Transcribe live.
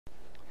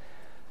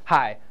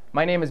Hi,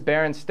 my name is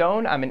Baron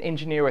Stone. I'm an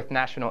engineer with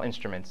National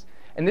Instruments.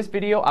 In this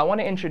video, I want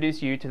to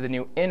introduce you to the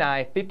new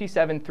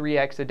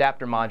NI-573x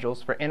adapter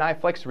modules for NI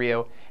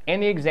FlexRIO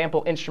and the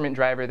example instrument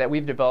driver that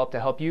we've developed to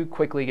help you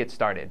quickly get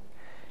started.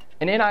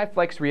 An NI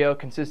FlexRIO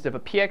consists of a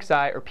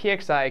PXI or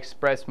PXI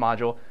Express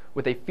module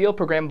with a field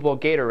programmable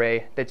gate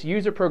array that's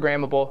user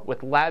programmable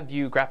with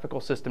LabVIEW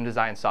graphical system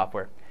design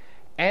software,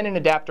 and an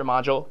adapter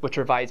module which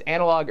provides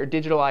analog or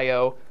digital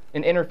I/O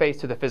and interface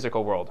to the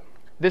physical world.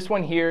 This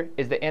one here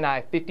is the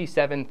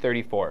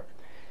NI-5734.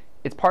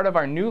 It's part of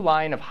our new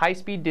line of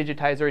high-speed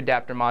digitizer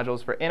adapter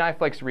modules for NI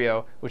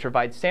FlexRIO, which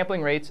provides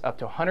sampling rates up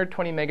to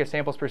 120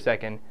 megasamples per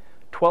second,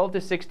 12 to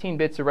 16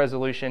 bits of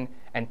resolution,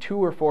 and 2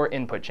 or 4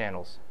 input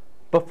channels.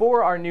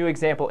 Before our new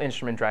example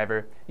instrument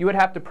driver, you would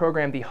have to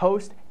program the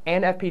host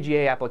and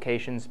FPGA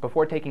applications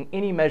before taking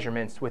any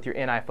measurements with your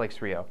NI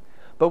FlexRIO.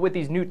 But with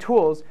these new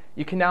tools,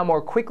 you can now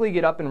more quickly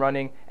get up and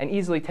running and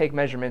easily take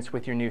measurements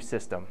with your new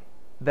system.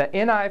 The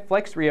NI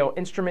FlexRIO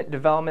Instrument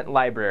Development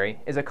Library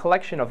is a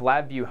collection of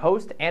LabVIEW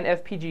host and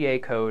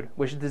FPGA code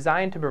which is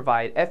designed to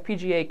provide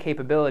FPGA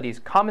capabilities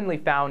commonly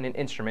found in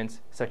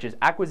instruments such as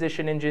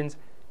acquisition engines,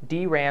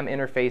 DRAM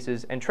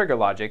interfaces, and trigger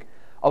logic,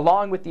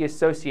 along with the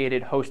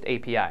associated host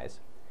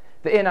APIs.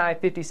 The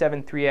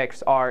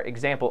NI-573xR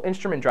Example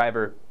Instrument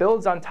Driver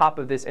builds on top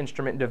of this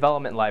instrument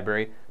development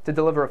library to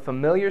deliver a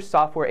familiar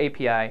software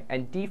API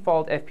and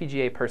default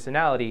FPGA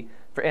personality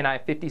for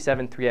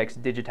NI-573x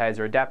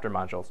digitizer adapter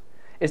modules.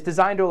 It's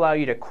designed to allow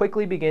you to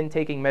quickly begin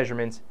taking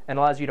measurements and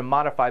allows you to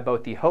modify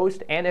both the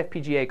host and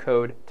FPGA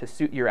code to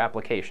suit your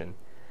application.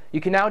 You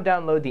can now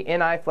download the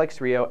NI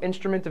FlexRIO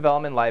Instrument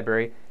Development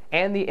Library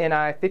and the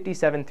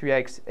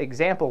NI-573x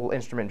Example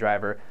Instrument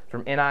Driver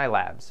from NI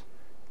Labs.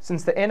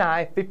 Since the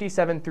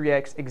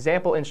NI-573x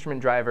Example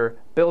Instrument Driver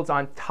builds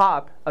on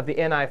top of the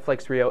NI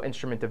FlexRIO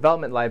Instrument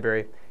Development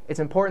Library, it's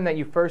important that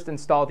you first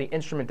install the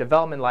Instrument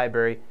Development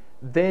Library,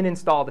 then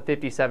install the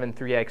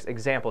 573x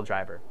Example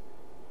Driver.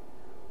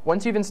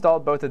 Once you've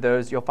installed both of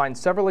those, you'll find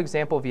several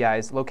example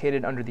VIs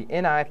located under the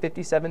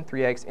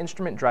NI-573x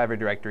Instrument Driver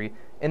directory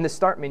in the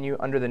Start menu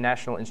under the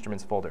National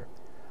Instruments folder.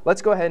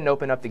 Let's go ahead and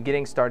open up the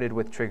Getting Started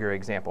with Trigger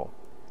example.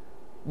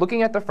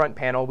 Looking at the front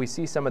panel, we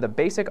see some of the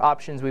basic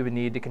options we would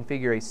need to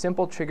configure a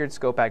simple triggered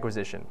scope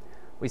acquisition.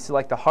 We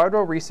select the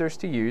hardware resource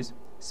to use,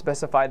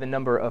 specify the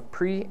number of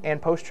pre-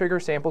 and post-trigger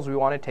samples we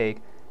want to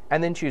take,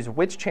 and then choose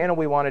which channel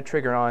we want to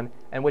trigger on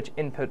and which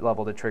input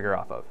level to trigger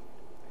off of.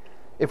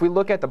 If we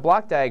look at the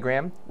block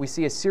diagram, we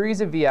see a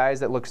series of VIs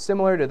that look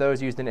similar to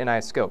those used in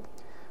NI Scope.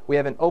 We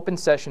have an open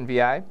session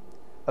VI,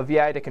 a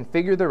VI to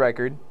configure the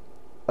record,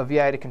 a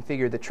VI to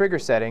configure the trigger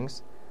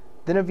settings,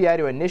 then a VI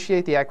to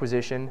initiate the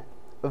acquisition,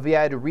 a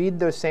VI to read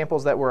those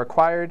samples that were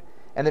acquired,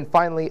 and then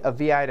finally a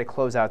VI to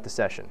close out the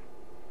session.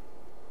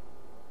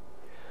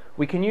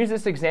 We can use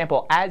this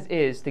example as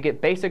is to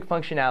get basic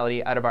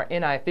functionality out of our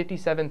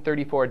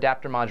NI-5734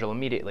 adapter module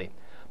immediately.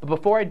 But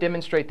before I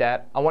demonstrate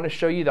that, I want to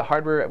show you the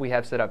hardware that we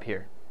have set up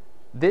here.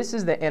 This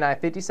is the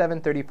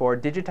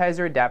NI-5734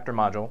 digitizer adapter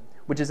module,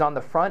 which is on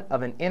the front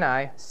of an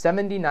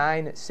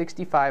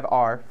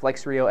NI-7965R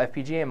FlexRIO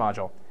FPGA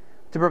module.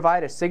 To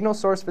provide a signal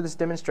source for this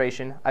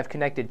demonstration, I've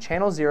connected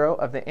channel 0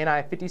 of the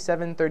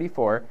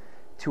NI-5734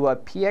 to a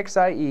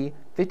PXIe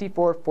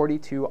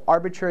 5442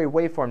 arbitrary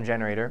waveform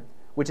generator,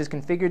 which is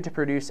configured to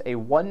produce a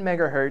 1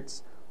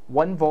 MHz,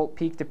 1 volt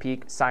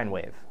peak-to-peak sine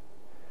wave.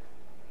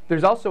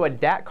 There's also a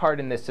DAC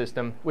card in this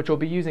system, which we'll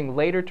be using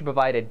later to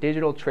provide a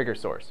digital trigger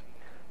source.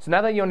 So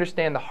now that you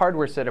understand the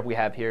hardware setup we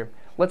have here,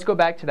 let's go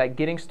back to that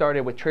Getting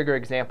Started with Trigger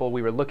example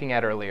we were looking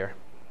at earlier.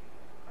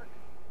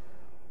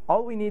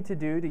 All we need to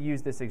do to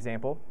use this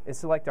example is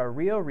select our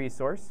RIO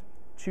resource,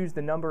 choose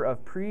the number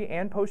of pre-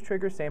 and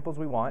post-trigger samples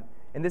we want.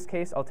 In this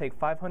case, I'll take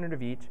 500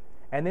 of each,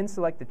 and then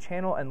select the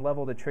channel and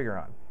level to trigger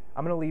on.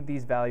 I'm going to leave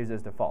these values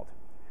as default.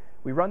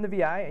 We run the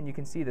VI, and you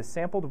can see the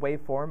sampled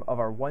waveform of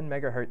our 1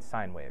 MHz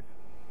sine wave.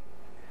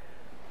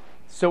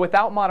 So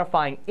without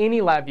modifying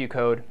any LabVIEW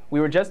code, we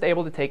were just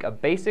able to take a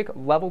basic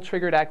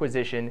level-triggered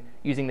acquisition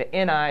using the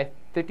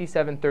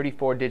NI-5734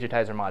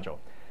 digitizer module.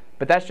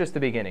 But that's just the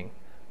beginning.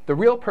 The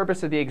real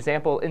purpose of the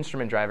example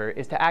instrument driver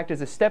is to act as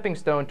a stepping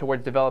stone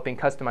towards developing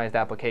customized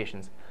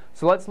applications.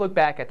 So let's look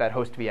back at that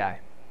host VI.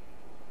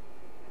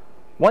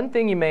 One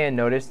thing you may have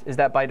noticed is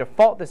that by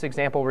default this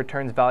example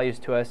returns values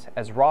to us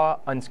as raw,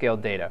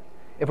 unscaled data.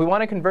 If we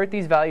want to convert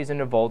these values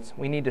into volts,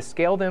 we need to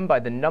scale them by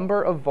the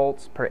number of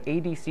volts per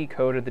ADC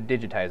code of the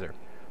digitizer.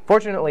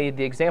 Fortunately,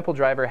 the example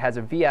driver has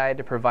a VI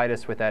to provide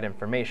us with that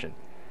information.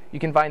 You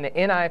can find the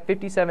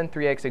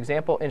NI-573x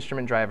Example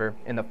Instrument Driver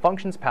in the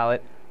Functions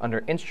palette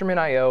under Instrument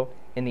I/O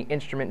in the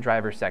Instrument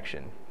Driver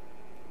section.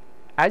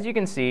 As you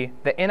can see,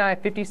 the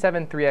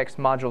NI-573x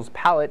module's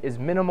palette is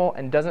minimal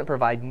and doesn't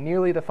provide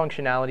nearly the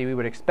functionality we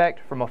would expect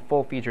from a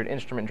full-featured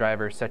instrument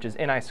driver such as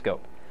NI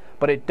Scope.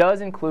 But it does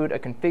include a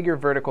configure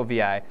vertical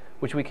VI,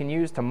 which we can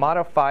use to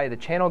modify the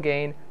channel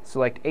gain,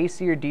 select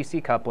AC or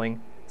DC coupling,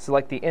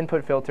 select the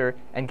input filter,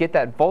 and get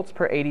that volts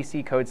per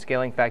ADC code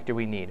scaling factor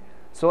we need.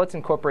 So let's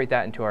incorporate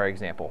that into our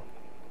example.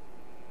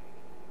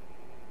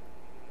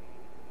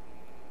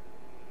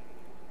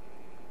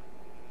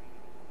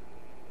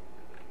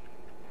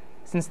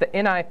 Since the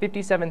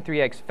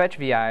NI-573x fetch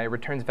VI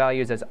returns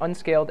values as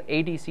unscaled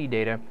ADC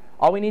data,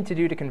 all we need to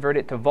do to convert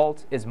it to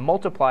volts is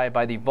multiply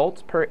by the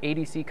volts per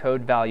ADC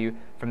code value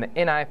from the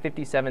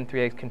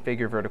NI-573x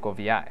configure vertical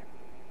VI.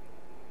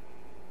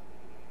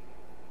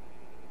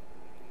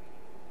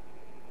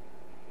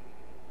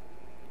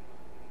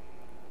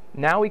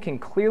 Now we can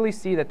clearly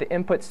see that the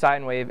input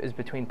sine wave is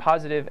between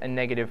positive and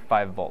negative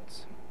 5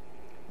 volts.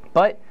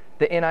 But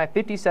the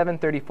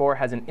NI-5734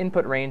 has an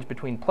input range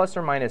between plus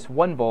or minus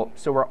 1 volt,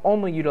 so we're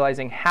only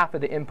utilizing half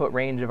of the input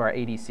range of our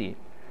ADC.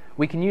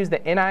 We can use the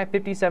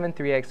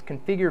NI-573x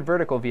configure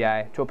vertical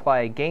VI to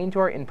apply a gain to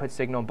our input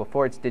signal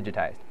before it's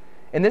digitized.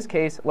 In this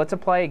case, let's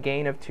apply a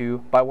gain of 2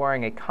 by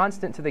wiring a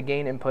constant to the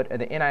gain input of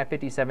the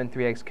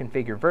NI-573x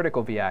configure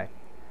vertical VI.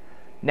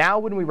 Now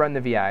when we run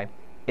the VI,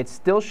 it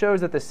still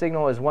shows that the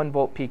signal is 1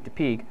 volt peak to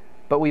peak,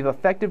 but we've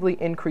effectively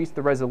increased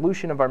the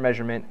resolution of our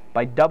measurement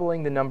by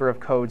doubling the number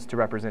of codes to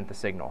represent the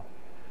signal.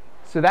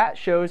 So that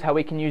shows how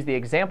we can use the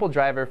example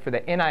driver for the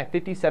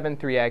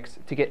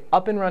NI-573x to get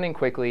up and running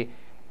quickly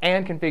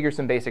and configure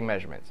some basic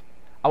measurements.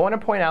 I want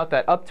to point out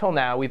that up till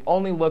now we've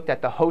only looked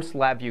at the host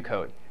LabVIEW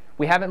code.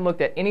 We haven't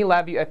looked at any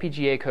LabVIEW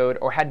FPGA code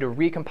or had to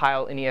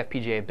recompile any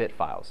FPGA bit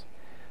files.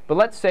 But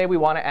let's say we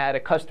want to add a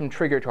custom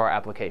trigger to our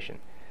application.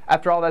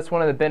 After all, that's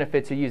one of the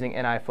benefits of using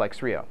NI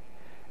FlexRIO.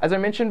 As I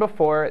mentioned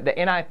before, the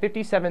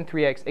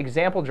NI-573x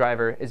example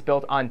driver is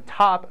built on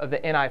top of the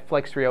NI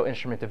FlexRIO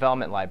Instrument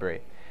Development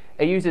Library.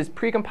 It uses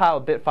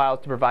precompiled bit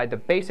files to provide the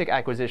basic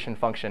acquisition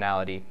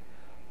functionality,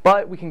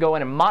 but we can go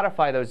in and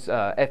modify those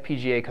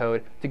FPGA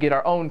code to get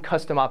our own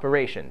custom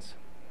operations.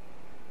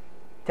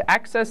 To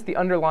access the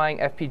underlying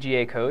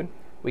FPGA code,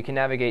 we can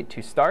navigate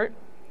to Start,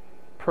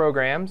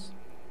 Programs,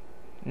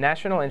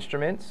 National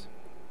Instruments,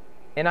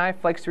 NI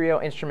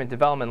FlexRIO Instrument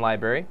Development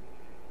Library,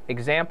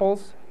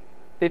 Examples,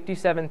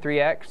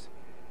 573x,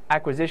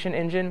 Acquisition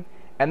Engine,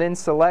 and then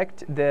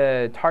select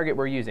the target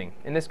we're using.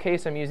 In this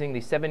case, I'm using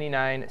the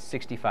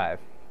 7965.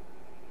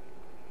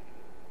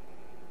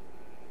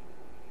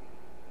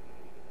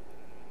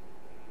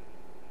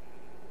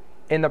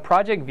 In the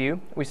project view,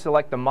 we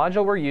select the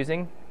module we're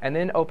using and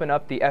then open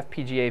up the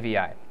FPGA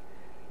VI.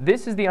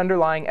 This is the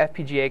underlying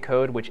FPGA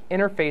code which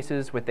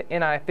interfaces with the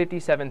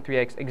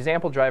NI-573x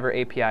example driver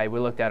API we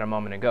looked at a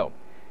moment ago.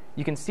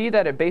 You can see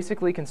that it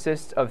basically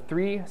consists of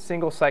 3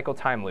 single cycle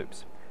time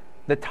loops.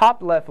 The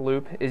top left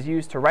loop is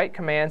used to write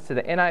commands to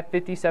the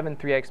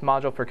NI-573x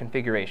module for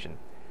configuration.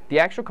 The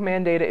actual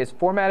command data is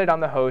formatted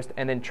on the host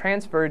and then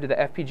transferred to the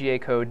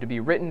FPGA code to be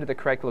written to the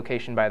correct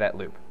location by that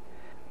loop.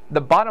 The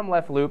bottom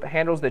left loop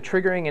handles the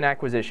triggering and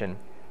acquisition.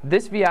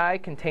 This VI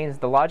contains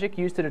the logic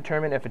used to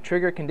determine if a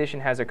trigger condition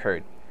has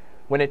occurred.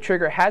 When a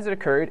trigger has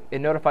occurred,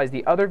 it notifies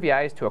the other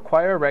VIs to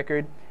acquire a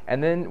record,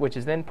 which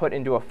is then put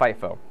into a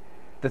FIFO.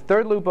 The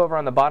third loop over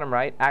on the bottom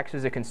right acts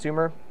as a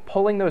consumer,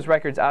 pulling those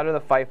records out of the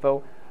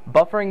FIFO,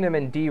 buffering them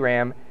in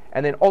DRAM,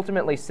 and then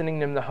ultimately sending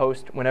them to the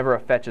host whenever a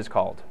fetch is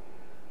called.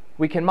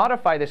 We can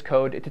modify this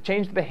code to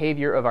change the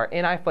behavior of our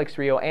NI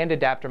FlexRIO and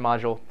adapter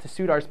module to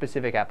suit our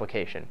specific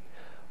application.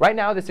 Right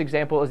now, this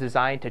example is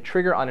designed to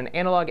trigger on an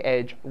analog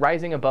edge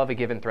rising above a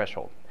given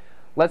threshold.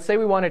 Let's say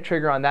we want to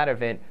trigger on that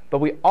event, but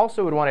we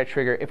also would want to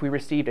trigger if we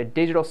received a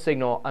digital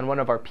signal on one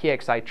of our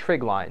PXI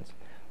trig lines.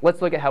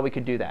 Let's look at how we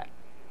could do that.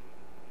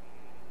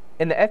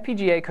 In the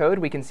FPGA code,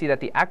 we can see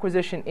that the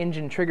acquisition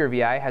engine trigger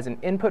VI has an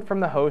input from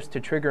the host to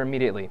trigger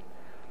immediately.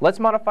 Let's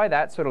modify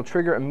that so it'll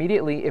trigger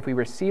immediately if we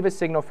receive a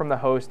signal from the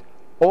host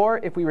or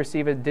if we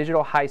receive a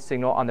digital high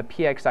signal on the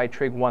PXI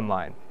trig 1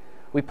 line.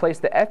 We place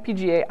the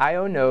FPGA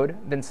I/O node,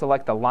 then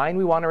select the line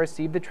we want to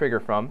receive the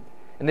trigger from.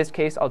 In this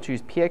case, I'll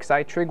choose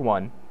PXI trig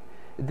 1.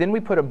 Then we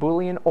put a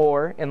Boolean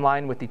OR in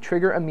line with the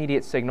trigger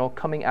immediate signal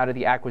coming out of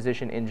the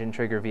acquisition engine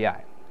trigger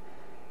VI.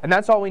 And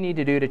that's all we need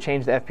to do to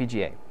change the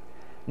FPGA.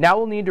 Now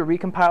we'll need to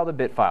recompile the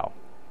bit file.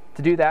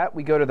 To do that,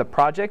 we go to the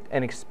project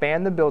and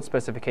expand the build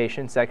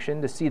specification section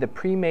to see the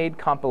pre-made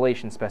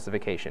compilation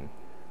specification.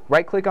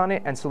 Right-click on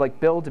it and select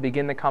build to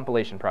begin the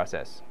compilation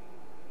process.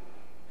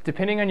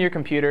 Depending on your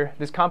computer,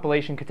 this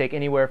compilation could take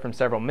anywhere from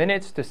several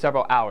minutes to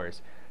several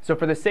hours. So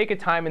for the sake of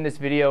time in this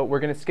video, we're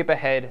going to skip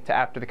ahead to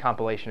after the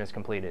compilation is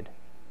completed.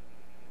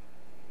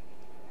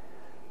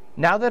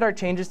 Now that our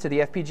changes to the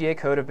FPGA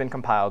code have been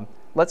compiled,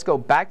 let's go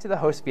back to the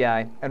host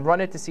VI and run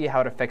it to see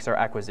how it affects our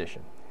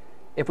acquisition.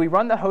 If we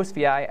run the host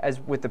VI as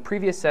with the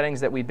previous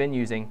settings that we've been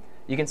using,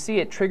 you can see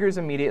it triggers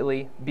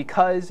immediately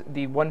because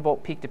the 1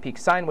 volt peak-to-peak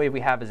sine wave we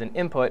have as an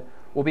input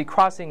will be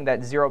crossing that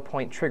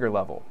 0-point trigger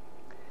level.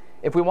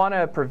 If we want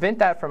to prevent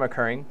that from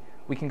occurring,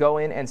 we can go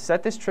in and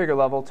set this trigger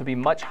level to be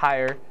much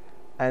higher.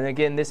 And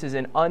again, this is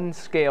in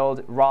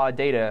unscaled raw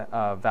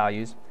data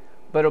values,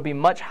 but it'll be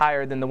much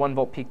higher than the 1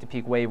 volt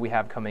peak-to-peak wave we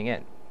have coming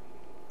in.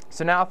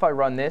 So now if I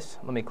run this,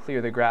 let me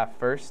clear the graph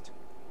first.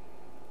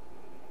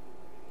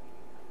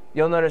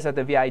 You'll notice that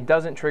the VI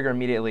doesn't trigger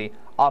immediately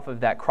off of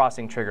that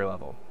crossing trigger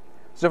level.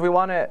 So if we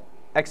want to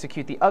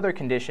execute the other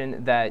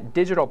condition, that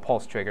digital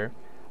pulse trigger,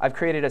 I've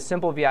created a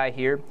simple VI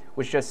here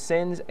which just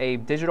sends a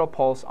digital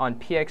pulse on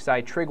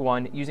PXI trig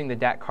 1 using the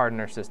DAC card in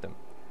our system.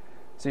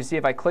 So you see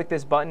if I click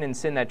this button and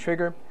send that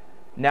trigger,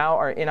 now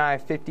our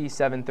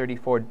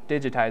NI-5734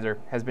 digitizer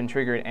has been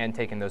triggered and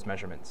taken those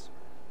measurements.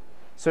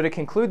 So to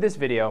conclude this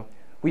video,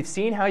 we've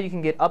seen how you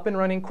can get up and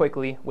running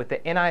quickly with the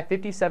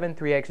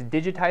NI-573x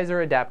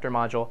digitizer adapter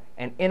module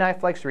and NI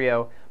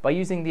FlexRIO by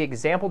using the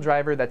example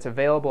driver that's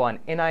available on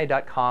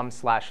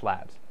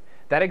ni.com/labs.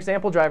 That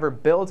example driver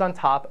builds on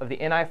top of the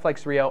NI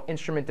FlexRIO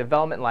instrument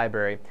development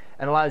library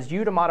and allows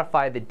you to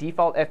modify the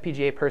default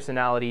FPGA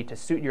personality to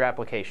suit your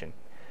application.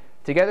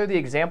 Together, the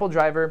example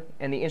driver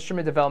and the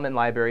instrument development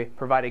library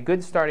provide a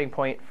good starting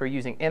point for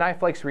using NI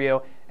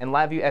FlexRIO and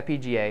LabVIEW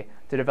FPGA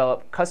to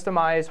develop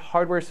customized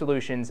hardware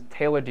solutions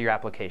tailored to your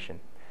application.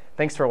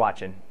 Thanks for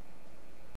watching.